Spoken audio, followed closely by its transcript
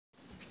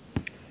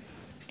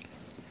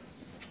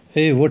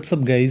Hey, what's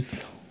up,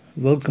 guys?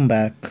 Welcome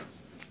back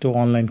to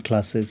online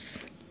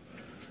classes.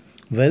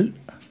 Well,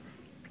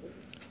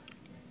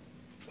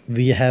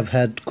 we have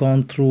had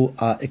gone through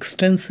our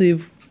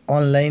extensive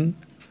online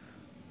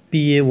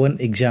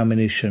PA1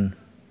 examination,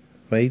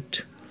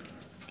 right?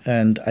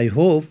 And I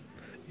hope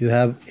you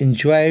have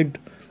enjoyed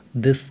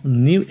this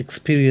new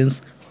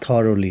experience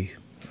thoroughly.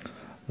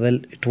 Well,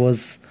 it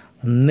was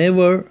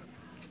never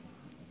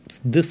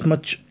this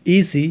much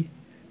easy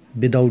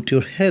without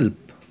your help,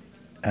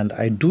 and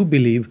I do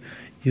believe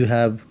you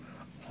have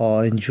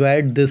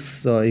enjoyed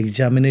this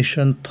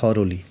examination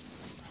thoroughly.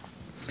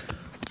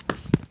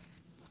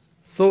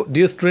 So,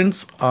 dear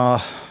students,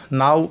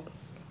 now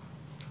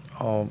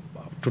uh,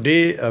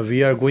 today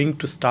we are going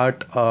to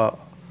start a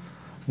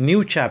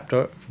new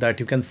chapter that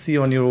you can see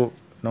on your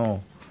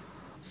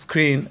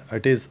screen.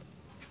 It is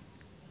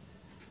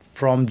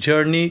from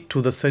Journey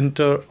to the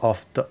Center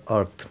of the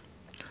Earth.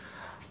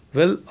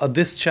 Well,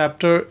 this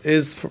chapter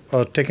is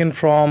taken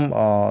from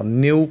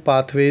New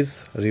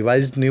Pathways,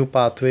 Revised New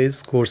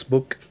Pathways course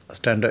book,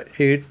 Standard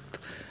 8,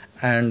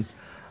 and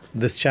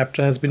this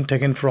chapter has been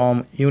taken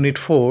from Unit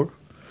 4,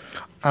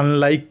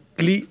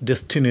 Unlikely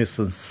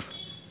Destinations,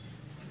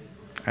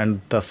 and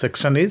the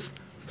section is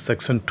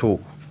Section 2,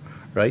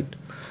 right?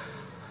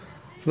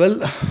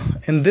 Well,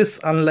 in this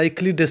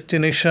unlikely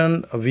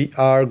destination, we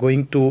are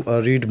going to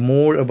read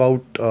more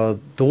about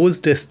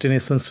those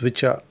destinations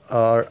which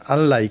are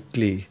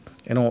unlikely.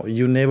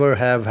 You never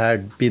have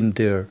had been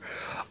there,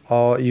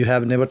 or you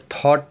have never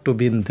thought to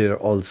been there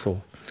also.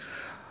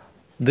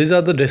 These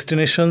are the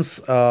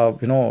destinations,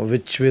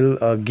 which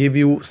will give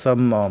you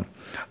some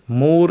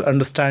more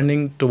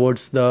understanding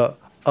towards the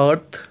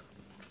earth,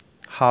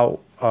 how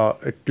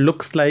it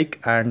looks like,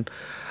 and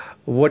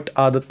what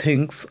are the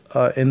things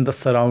in the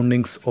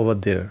surroundings over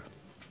there.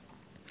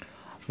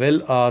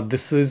 Well,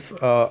 this is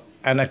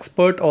an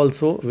expert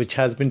also, which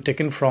has been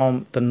taken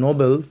from the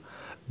novel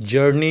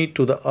Journey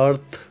to the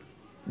Earth,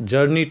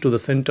 Journey to the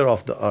Center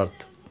of the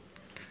Earth.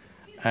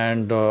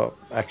 And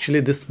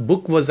actually this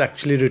book was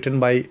actually written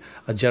by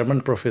a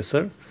German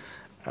professor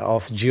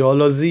of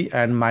geology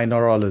and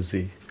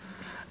mineralogy,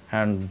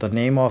 and the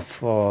name of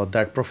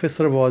that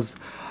professor was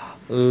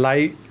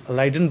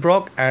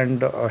Leidenbrock,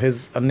 and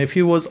his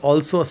nephew was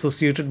also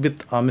associated with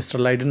Mr.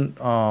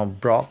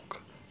 Leidenbrock.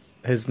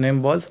 His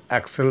name was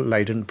Axel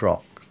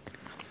Leidenbrock.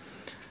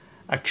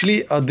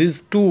 Actually,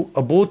 these two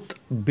both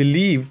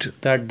believed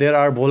that there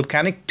are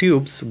volcanic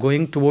tubes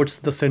going towards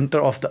the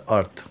center of the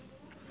earth,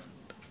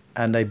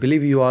 and I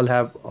believe you all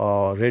have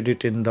read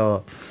it in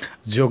the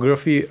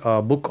geography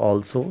book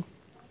also.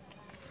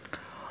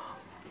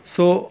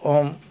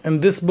 So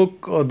in this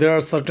book there are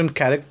certain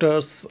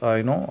characters,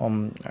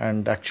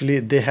 and actually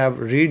they have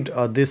read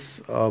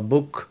this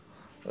book.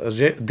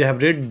 They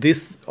have read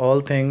this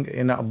all thing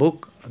in a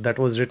book that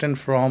was written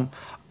from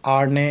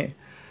Arne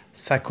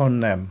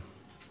Sakonem.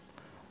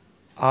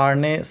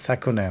 Arne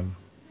Sakonem.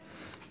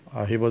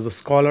 He was a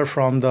scholar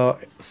from the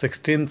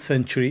 16th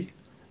century,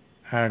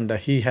 and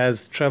he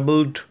has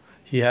traveled.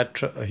 He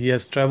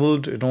has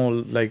traveled,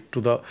 like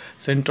to the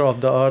center of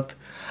the earth,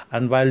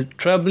 and while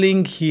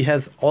traveling, he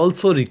has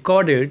also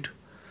recorded,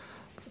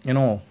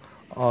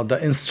 the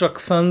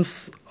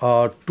instructions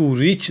to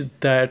reach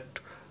that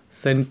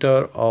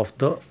center of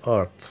the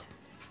earth.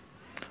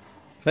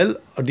 Well,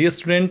 dear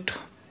student,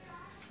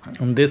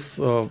 in this,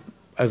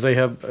 as I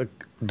have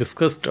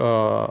discussed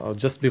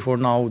just before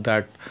now,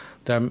 that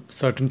there are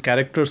certain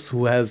characters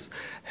who has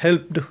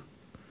helped.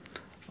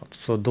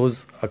 So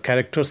those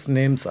characters'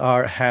 names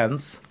are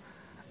Hans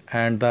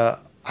and the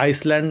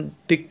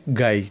Icelandic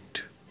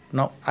guide.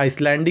 Now,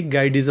 Icelandic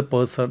guide is a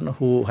person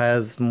who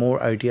has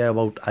more idea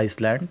about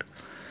Iceland.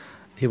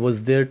 He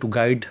was there to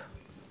guide.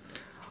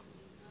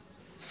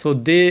 So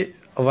they,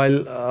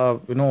 while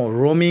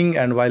roaming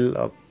and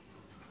while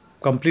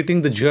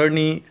completing the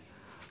journey,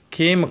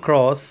 came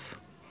across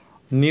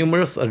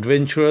numerous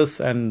adventurous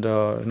and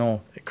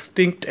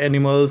extinct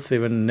animals,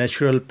 even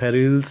natural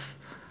perils,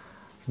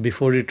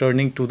 before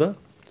returning to the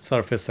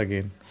surface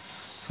again.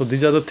 So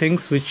these are the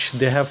things which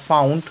they have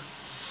found,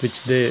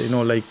 which they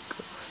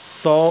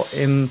saw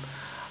in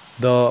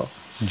the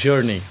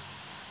journey.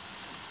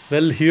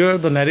 Well, here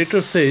the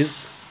narrator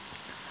says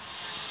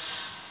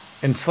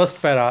in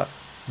first para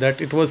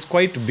that it was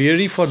quite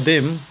weary for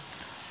them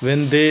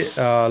when they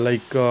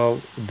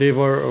they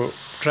were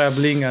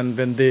traveling, and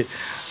when they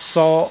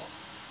saw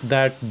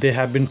that they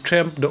have been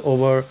trampled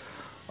over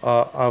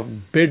a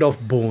bed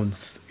of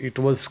bones. It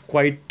was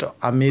quite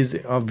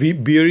amazing,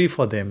 weary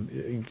for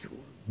them.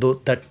 Though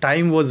that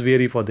time was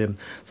weary for them,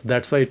 so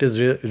that's why it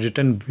is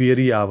written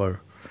weary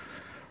hour,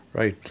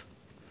 right?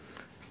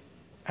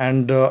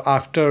 And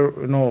after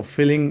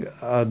feeling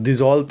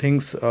these all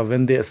things,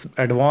 when they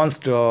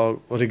advanced,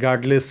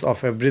 regardless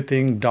of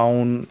everything,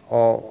 down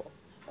or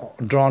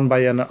drawn by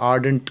an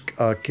ardent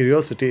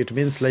curiosity, it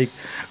means like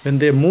when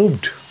they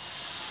moved,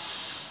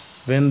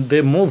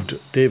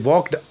 they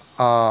walked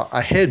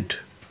ahead,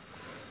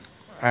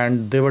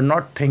 and they were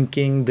not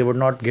thinking, they were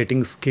not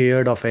getting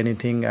scared of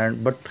anything,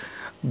 but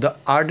the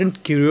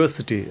ardent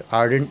curiosity.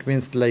 Ardent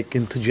means like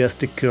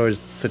enthusiastic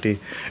curiosity.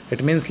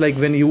 It means like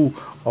when you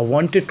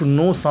wanted to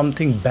know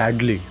something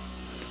badly,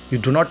 you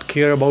do not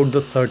care about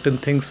the certain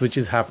things which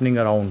is happening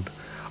around,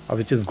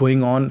 which is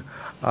going on,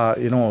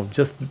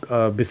 just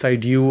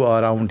beside you or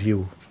around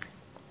you.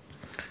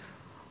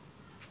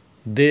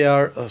 They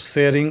are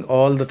sharing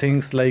all the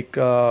things like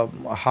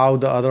how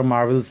the other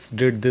marvels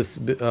did this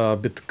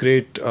with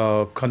great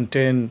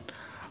content,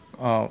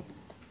 uh,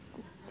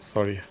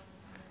 sorry,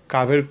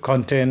 cover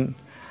content.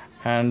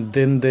 And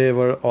then they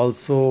were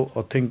also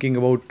thinking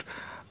about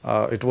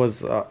it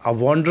was a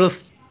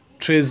wondrous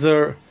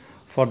treasure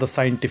for the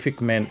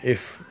scientific men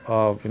if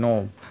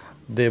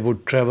they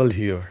would travel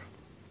here.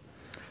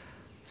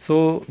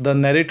 So the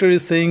narrator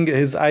is saying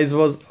his eyes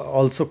was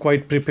also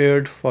quite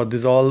prepared for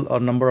this all a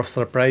number of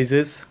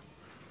surprises,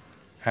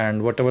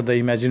 and whatever the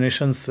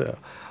imaginations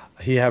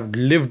he had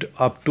lived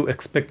up to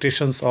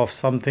expectations of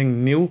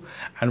something new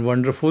and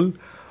wonderful,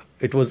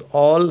 it was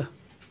all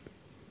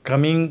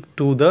coming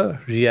to the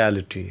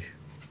reality.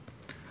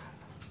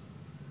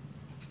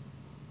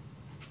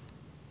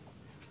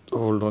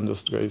 Hold on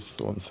just guys,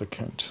 1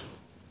 second.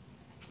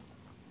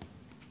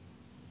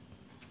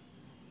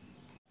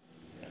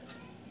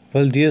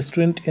 Well, dear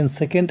student, in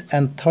second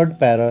and third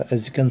para,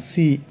 as you can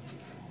see,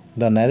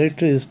 the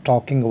narrator is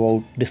talking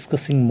about,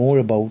 discussing more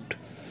about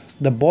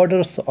the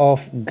borders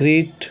of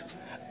great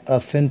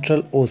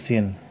central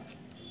ocean,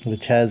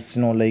 which has,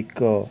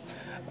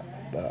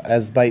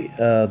 as by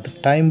the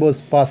time was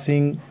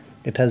passing,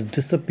 it has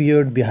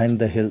disappeared behind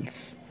the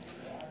hills,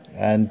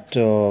 and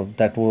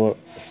that were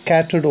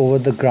scattered over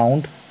the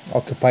ground,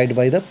 occupied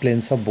by the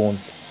plains of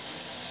bones.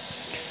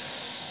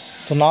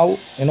 So now,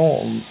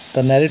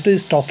 the narrator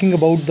is talking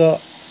about the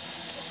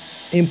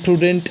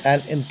imprudent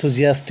and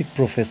enthusiastic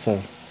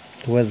professor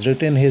who has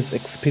written his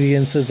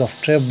experiences of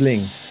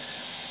traveling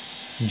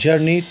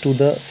journey to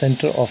the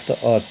center of the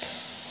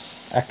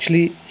earth.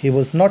 Actually, he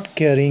was not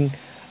caring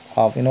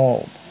a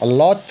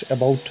lot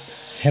about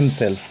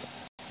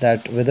himself,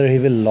 that whether he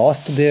will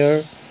lost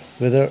there,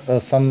 whether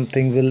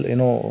something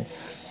will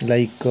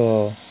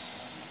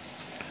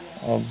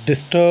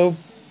disturb,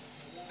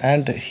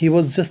 and he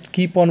was just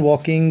keep on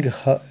walking,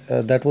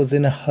 that was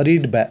in a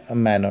hurried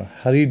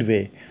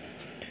way.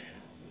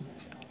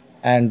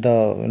 And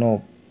the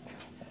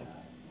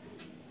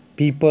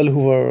people who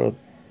were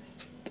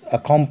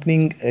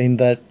accompanying in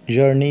that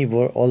journey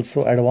were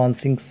also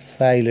advancing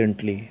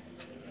silently,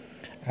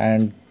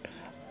 and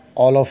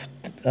all of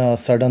a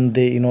sudden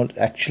they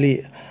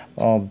actually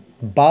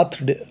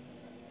bathed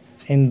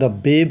in the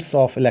babes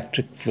of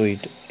electric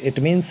fluid. It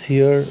means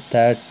here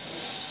that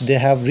they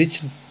have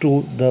reached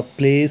to the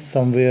place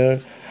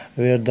somewhere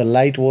where the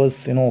light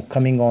was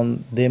coming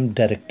on them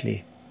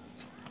directly.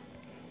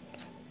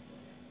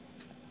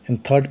 In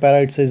third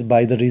para it says,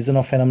 by the reason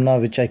of phenomena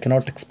which I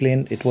cannot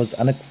explain, it was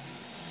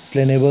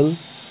unexplainable,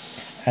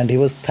 and he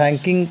was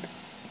thanking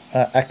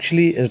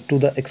to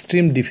the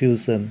extreme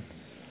diffusion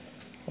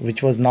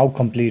which was now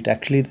complete.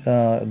 Actually,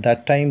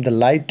 that time the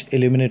light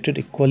illuminated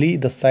equally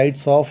the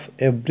sides of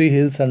every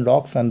hills and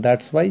rocks, and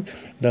that's why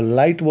the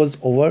light was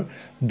over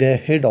their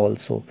head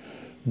also.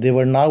 They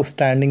were now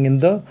standing in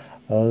the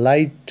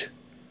light.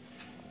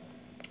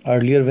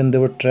 Earlier when they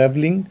were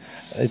traveling,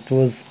 it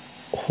was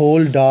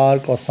whole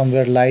dark or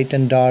somewhere light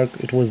and dark.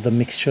 It was the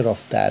mixture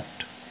of that.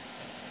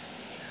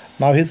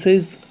 Now he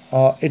says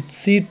its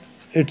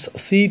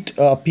seat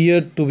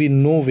appeared to be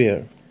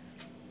nowhere,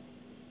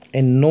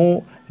 in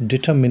no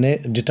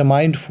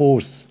determined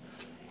force,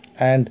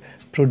 and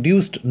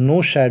produced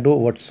no shadow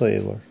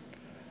whatsoever.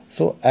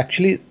 So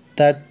actually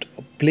that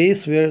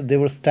place where they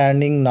were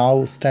standing,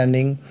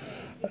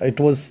 it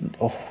was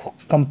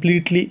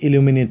completely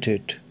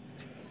illuminated.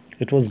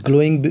 It was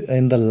glowing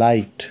in the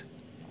light.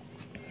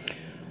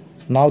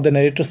 Now the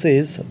narrator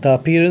says the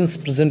appearance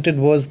presented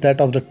was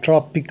that of the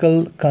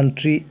tropical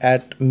country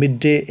at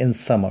midday in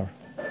summer,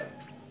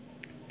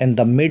 in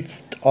the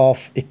midst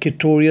of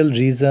equatorial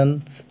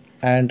regions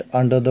and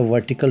under the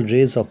vertical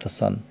rays of the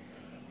sun.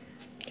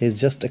 He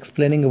is just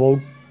explaining about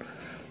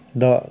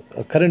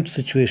the current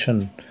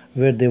situation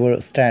where they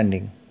were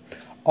standing.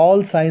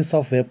 All signs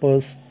of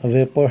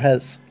vapor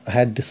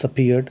had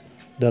disappeared.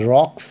 The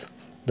rocks,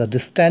 the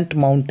distant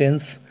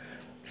mountains,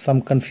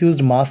 some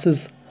confused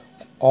masses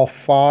of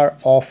far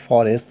off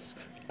forests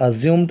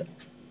assumed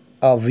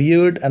a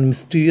weird and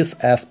mysterious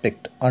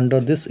aspect under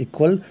this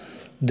equal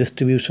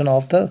distribution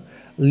of the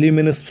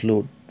luminous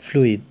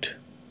fluid.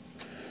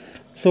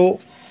 So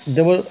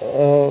there were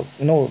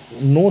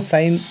no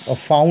sign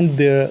found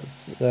there,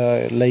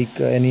 like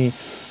any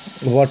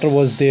water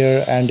was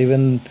there, and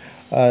even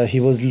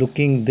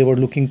they were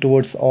looking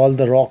towards all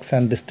the rocks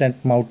and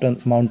distant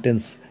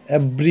mountains.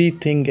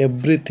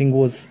 Everything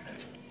was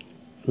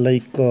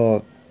like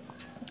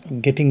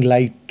getting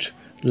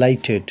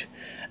lighted,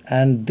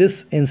 and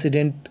this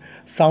incident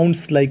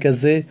sounds like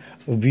as a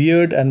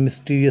weird and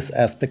mysterious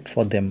aspect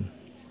for them.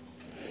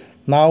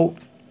 Now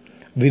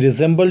we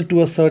resemble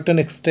to a certain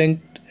extent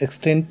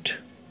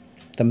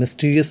the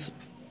mysterious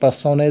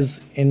personage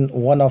in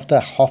one of the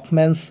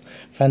Hoffman's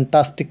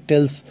fantastic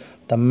tales,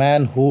 The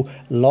Man Who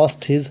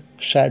Lost His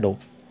Shadow.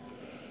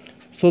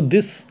 So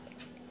this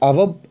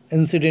above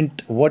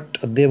incident, what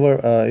they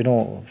were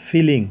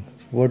feeling,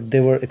 what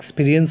they were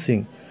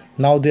experiencing,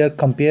 now they are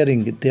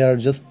comparing it, they are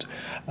just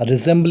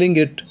resembling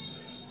it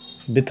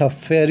with a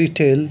fairy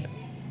tale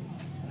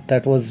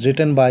that was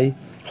written by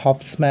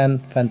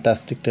Hobbsman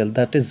Fantastic Tale,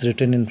 that is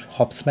written in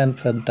Hobbsman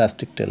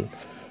Fantastic Tale,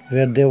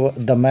 where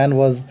the man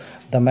was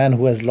the man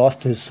who has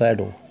lost his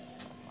shadow.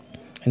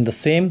 In the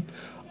same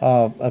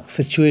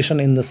situation,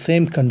 in the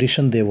same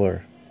condition they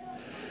were.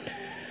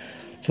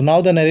 So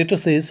now the narrator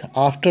says,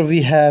 after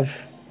we had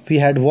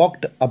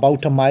walked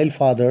about a mile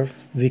farther,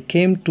 we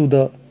came to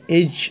the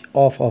edge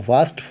of a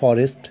vast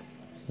forest,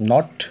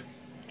 not,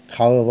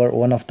 however,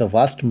 one of the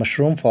vast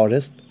mushroom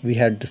forests we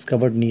had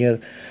discovered near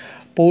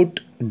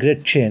Port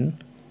Gretchen.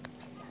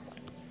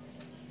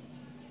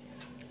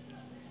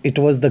 It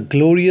was the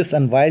glorious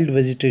and wild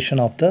vegetation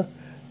of the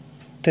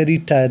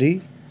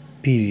Tertiary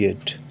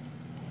period,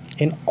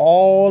 in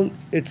all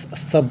its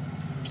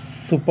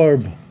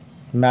superb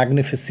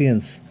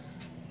magnificence.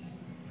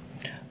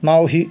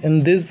 Now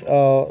in this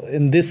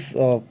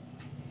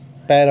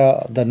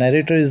para, the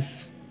narrator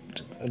is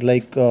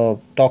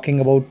talking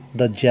about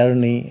the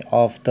journey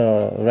of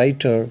the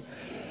writer.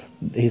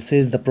 He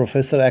says the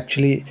professor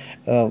actually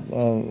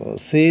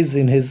says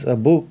in his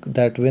book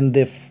that when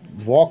they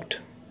walked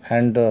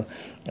and a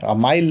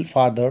mile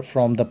farther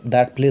from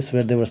that place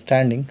where they were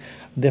standing,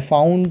 they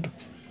found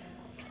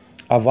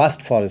a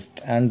vast forest,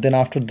 and then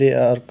after they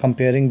are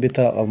comparing with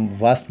a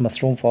vast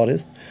mushroom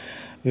forest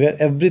where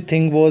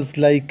everything was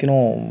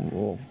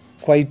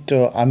quite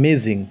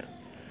amazing.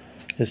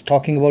 He's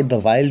talking about the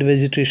wild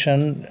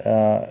vegetation.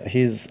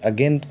 He's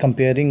again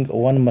comparing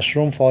one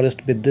mushroom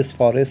forest with this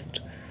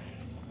forest,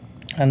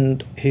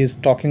 and he's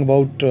talking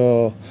about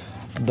the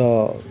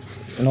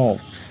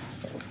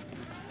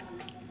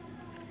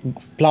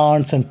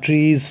plants and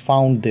trees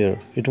found there.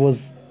 It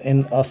was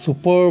in a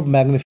superb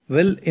magnificent.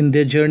 Well, in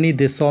their journey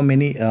they saw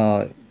many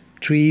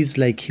trees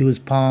like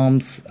huge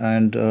palms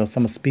and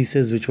some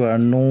species which were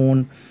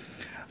unknown.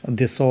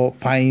 They saw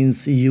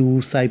pines,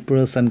 yew,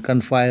 cypress and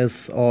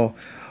conifers or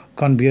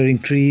cone-bearing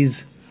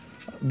trees,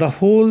 the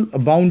whole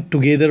bound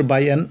together by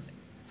an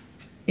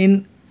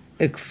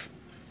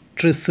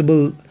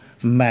inextricable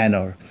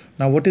manner.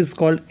 Now what is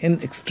called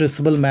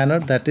inextricable manner?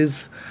 That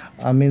is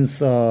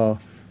means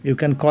you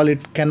can call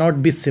it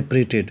cannot be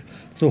separated.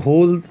 So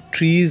whole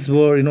trees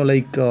were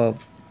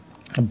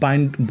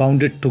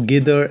bounded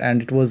together,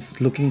 and it was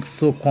looking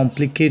so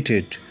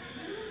complicated.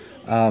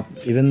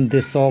 Even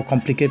they saw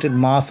complicated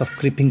mass of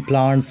creeping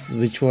plants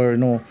which were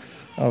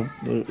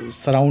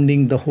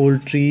surrounding the whole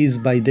trees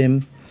by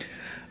them.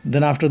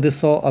 Then after they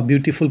saw a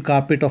beautiful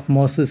carpet of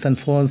mosses and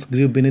ferns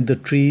grew beneath the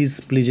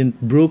trees,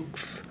 pleasant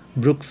brooks.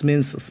 Brooks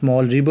means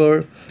small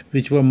river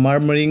which were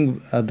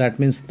murmuring. That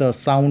means the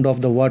sound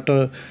of the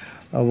water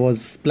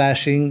was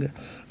splashing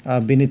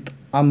beneath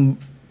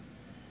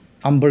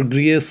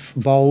ambergris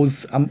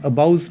boughs.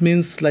 Boughs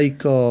means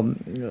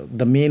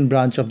the main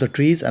branch of the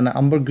trees, and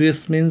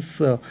ambergris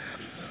means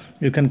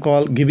you can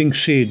call giving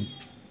shade.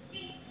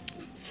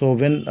 So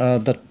when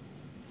the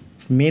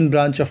main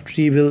branch of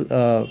tree will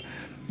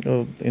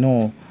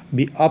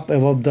be up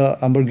above the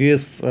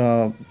ambergris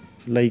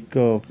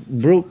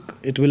brook,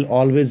 it will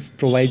always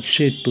provide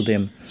shade to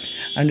them,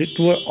 and it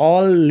were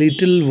all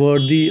little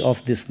worthy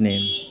of this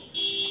name.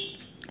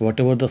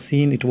 Whatever the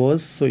scene it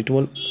was, so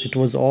it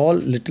was all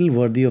little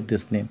worthy of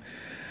this name.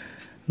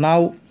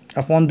 Now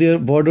upon their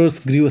borders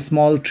grew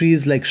small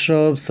trees like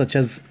shrubs, such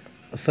as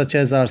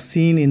are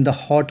seen in the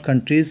hot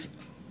countries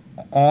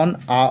on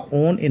our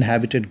own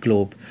inhabited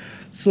globe.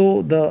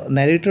 So the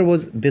narrator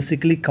was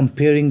basically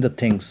comparing the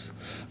things.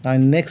 Now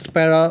in next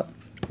para,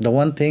 the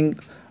one thing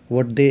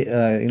what they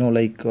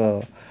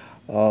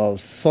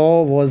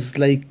saw was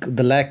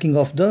the lacking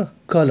of the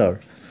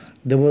color.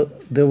 There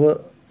were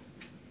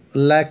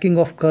lacking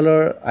of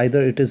color,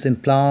 either it is in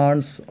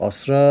plants or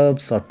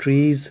shrubs or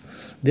trees.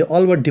 They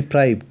all were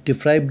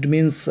deprived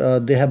means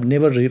they have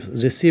never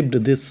received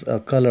this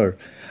color.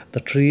 The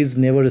trees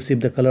never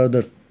received the color,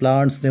 the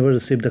plants never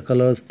received the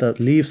colors, the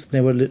leaves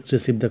never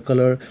received the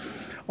color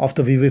of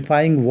the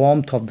vivifying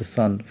warmth of the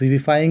sun.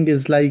 Vivifying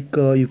is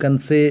you can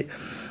say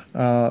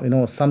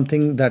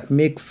something that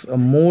makes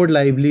more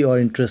lively or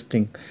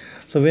interesting.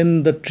 So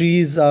when the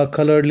trees are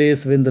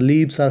colorless, when the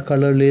leaves are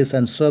colorless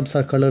and shrubs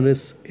are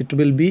colorless, it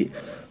will be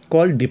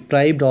called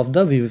deprived of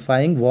the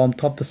vivifying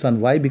warmth of the sun.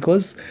 Why?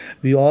 Because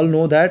we all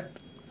know that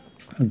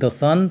the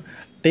sun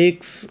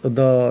takes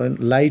the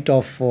light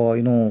of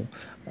the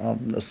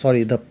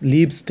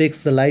leaves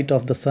takes the light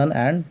of the sun,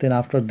 and then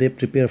after they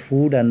prepare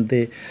food and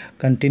they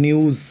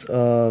continues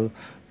to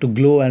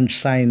glow and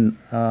shine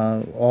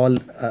all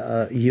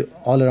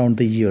around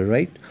the year,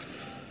 right?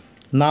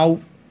 Now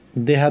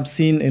they have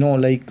seen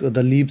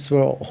the leaves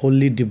were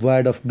wholly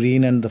devoid of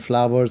green, and the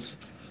flowers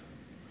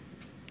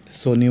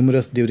so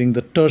numerous during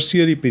the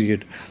tertiary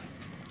period.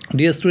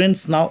 Dear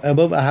students, now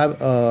above I have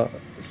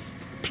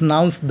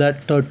pronounce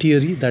that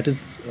tertiary, that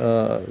is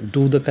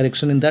do the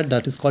correction in that.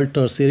 That is called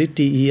tertiary,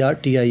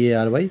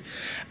 tertiary.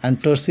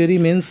 And tertiary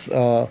means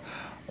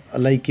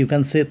like you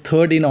can say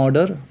third in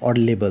order or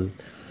label.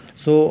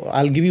 So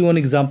I'll give you one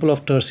example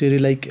of tertiary.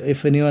 Like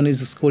if anyone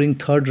is scoring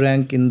third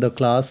rank in the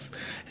class,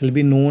 he'll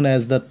be known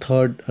as the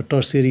third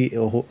tertiary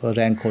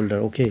rank holder.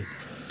 Okay.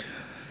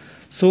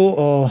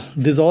 So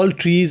these all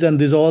trees and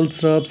these all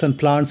shrubs and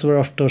plants were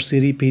of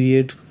tertiary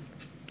period,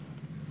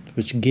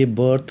 which gave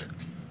birth,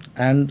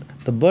 and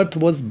the birth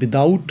was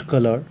without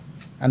color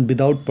and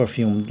without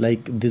perfume.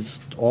 Like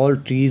this, all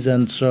trees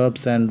and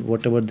shrubs and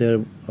whatever their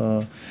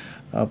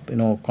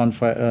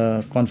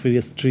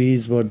coniferous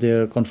trees were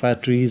there, conifer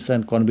trees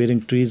and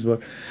cone-bearing trees were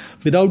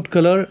without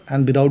color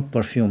and without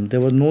perfume. There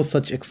was no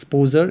such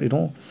exposure,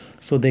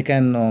 so they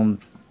can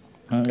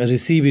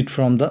receive it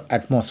from the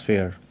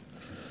atmosphere.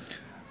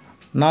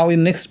 Now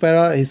in next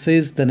para, he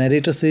says, the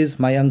narrator says,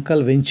 my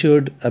uncle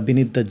ventured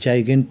beneath the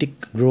gigantic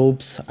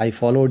groves. I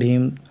followed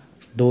him,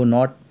 though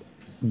not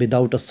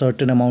without a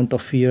certain amount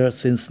of fear,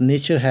 since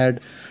nature had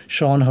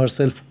shown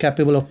herself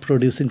capable of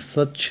producing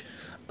such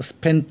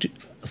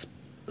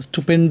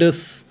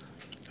stupendous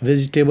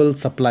vegetable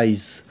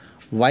supplies.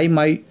 Why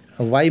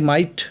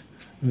might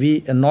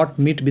we not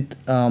meet with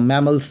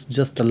mammals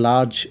just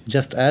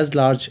as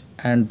large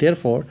and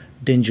therefore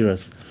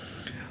dangerous?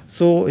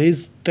 So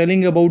he's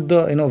telling about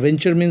the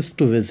venture means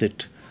to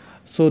visit.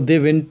 So they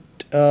went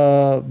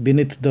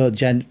beneath the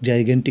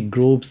gigantic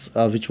groves,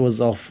 which was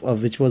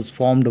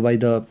formed by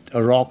the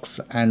rocks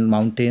and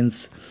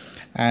mountains,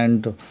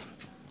 and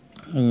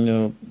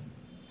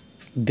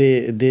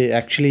they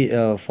actually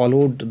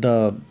followed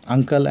the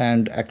uncle,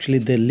 and actually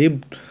they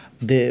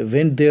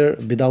went there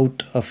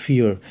without a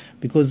fear,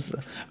 because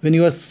when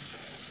you are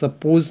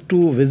supposed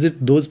to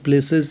visit those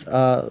places,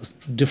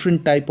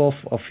 different type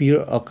of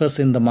fear occurs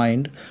in the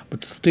mind,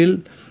 but still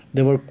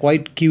they were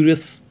quite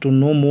curious to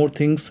know more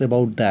things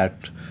about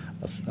that,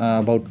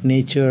 about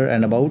nature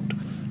and about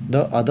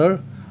the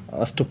other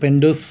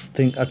stupendous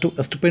thing.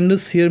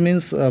 Stupendous here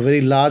means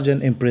very large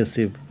and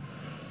impressive.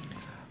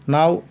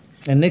 Now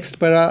in next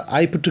para,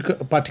 I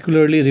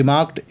particularly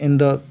remarked in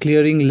the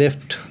clearing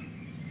left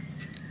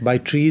by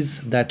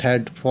trees that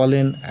had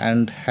fallen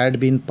and had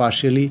been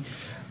partially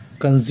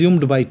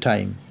consumed by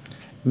time,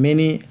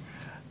 many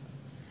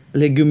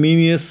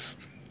leguminous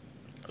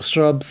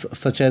shrubs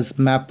such as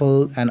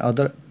maple and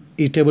other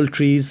eatable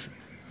trees,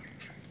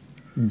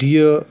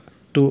 deer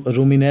to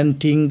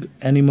ruminating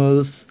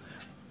animals.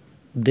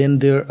 Then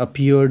there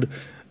appeared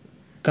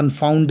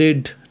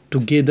confounded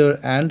together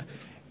and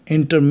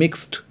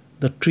intermixed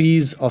the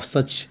trees of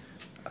such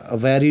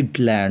varied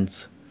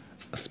lands,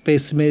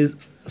 specimens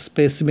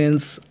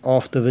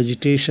of the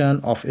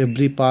vegetation of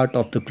every part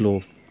of the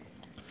globe.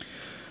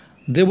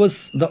 There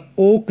was the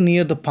oak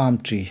near the palm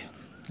tree,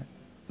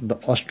 the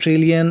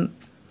Australian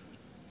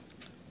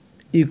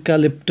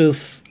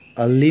eucalyptus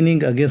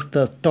leaning against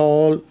the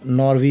tall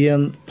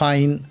Norwegian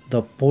pine,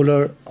 the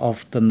polar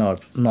of the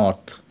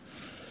north.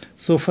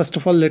 So first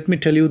of all, let me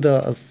tell you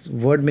the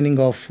word meaning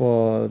of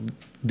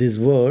these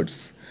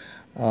words.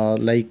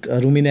 Like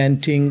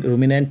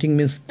ruminating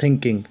means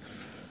thinking.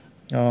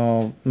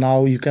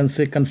 Now you can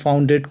say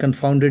confounded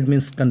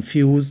means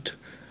confused.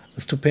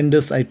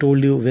 Stupendous, I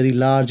told you, very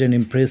large and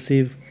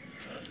impressive.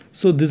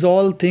 So these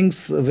all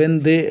things,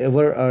 when they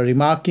were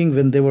remarking,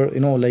 when they were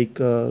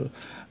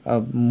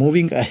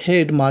moving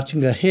ahead,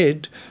 marching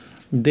ahead,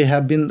 they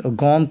have been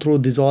gone through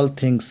these all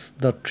things,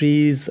 the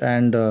trees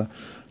and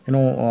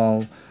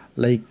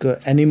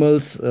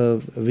animals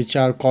which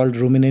are called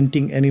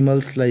ruminating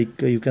animals,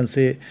 like you can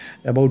say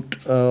about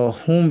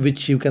whom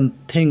which you can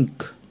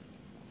think.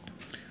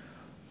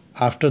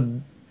 After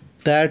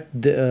that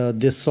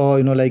they saw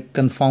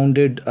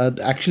confounded,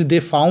 actually they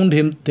found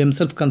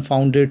themselves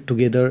confounded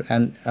together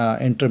and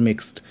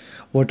intermixed.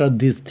 What are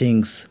these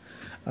things?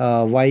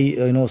 Why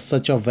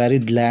such a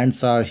varied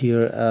lands are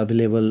here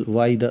available?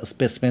 Why the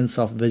specimens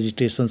of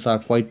vegetations are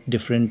quite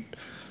different,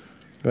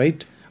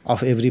 right,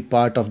 of every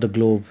part of the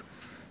globe?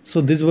 So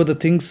these were the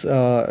things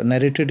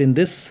narrated in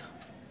this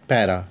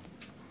para.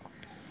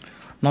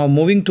 Now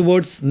moving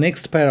towards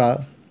next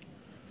para,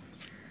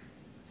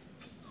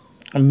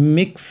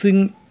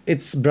 mixing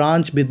its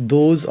branch with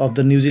those of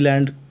the New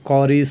Zealand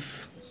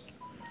corys,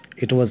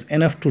 it was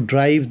enough to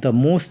drive the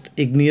most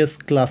igneous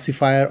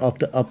classifier of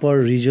the upper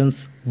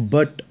regions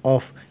butt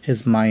of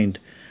his mind,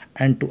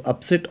 and to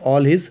upset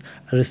all his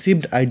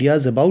received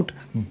ideas about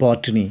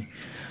botany.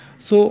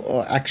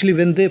 So actually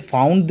when they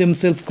found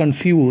themselves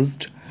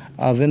confused,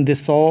 when they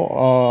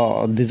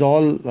saw these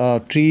all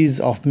trees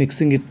of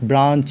mixing its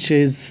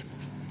branches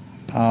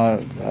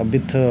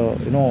with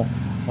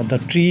the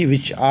tree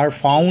which are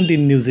found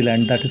in New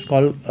Zealand, that is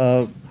called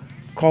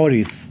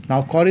corys.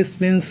 Now corys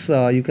means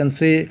you can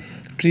say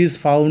trees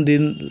found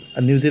in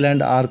New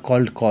Zealand are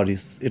called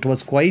corys. It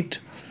was quite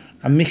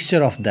a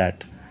mixture of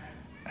that,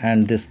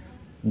 and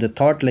they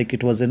thought like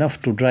it was enough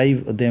to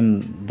drive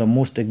them the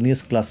most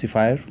igneous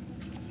classifier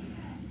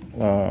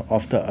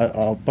of the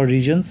upper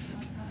regions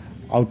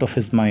out of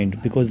his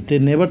mind, because they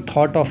never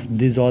thought of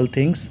these all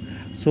things.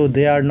 So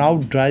they are now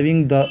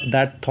driving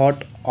that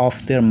thought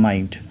of their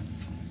mind,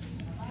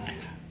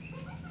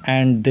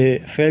 and they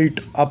felt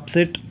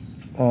upset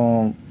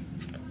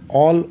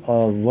all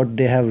what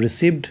they have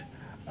received,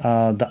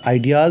 the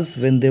ideas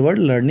when they were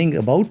learning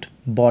about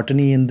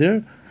botany in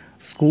their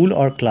school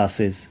or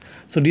classes.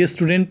 So dear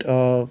student,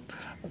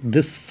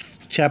 this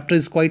chapter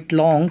is quite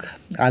long.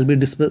 I'll be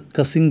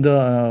discussing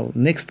the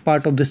next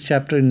part of this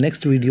chapter in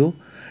next video.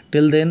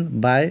 Till then,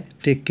 bye,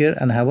 take care,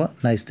 and have a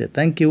nice day.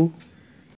 Thank you.